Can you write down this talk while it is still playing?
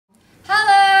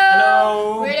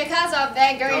up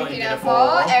there, girl in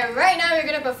Pinafore, and right now we're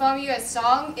gonna perform you a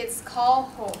song. It's called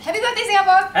Home. Happy birthday,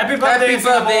 Singapore! Happy birthday,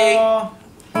 Singapore!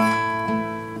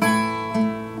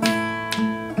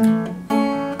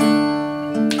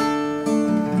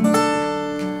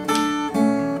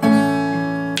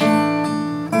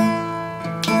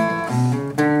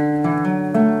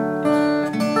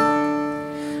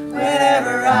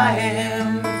 Wherever I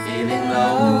am feeling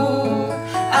low,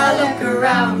 I look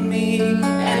around me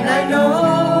and I know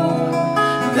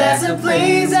there's a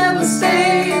place that will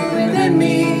stay within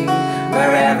me.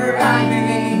 Wherever I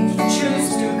may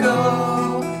choose to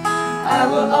go, I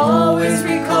will always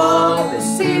recall the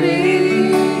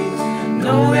city,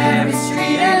 know every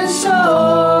street and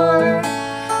shore,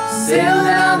 sail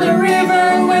down the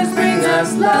river which brings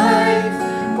us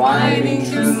life, winding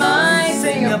through my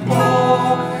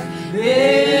Singapore.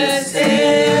 This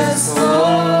is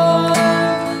home,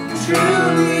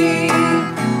 truly,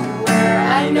 where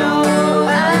I know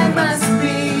I must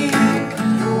be,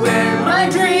 where my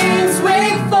dreams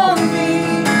wait for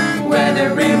me, where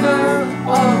the river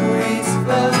always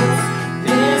flows.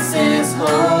 This is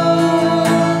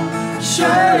home,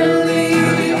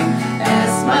 surely,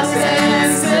 as my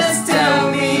senses tell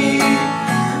me,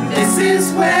 this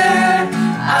is where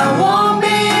I won't be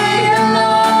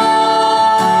alone.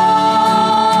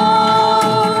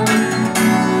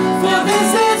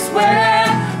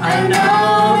 I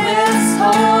know it's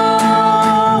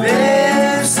home.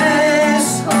 This is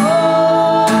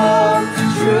home,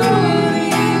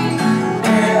 truly,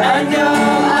 where I know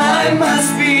I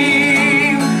must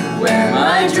be, where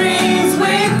my dreams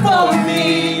wait for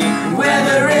me, where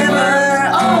the river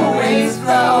always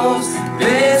flows.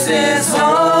 This is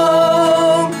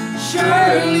home,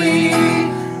 surely,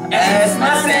 as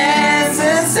my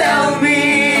senses tell me,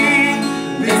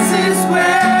 this is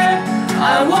where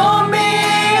I won't be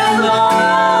alone,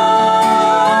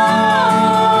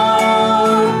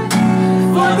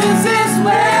 for this is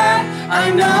where I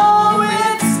know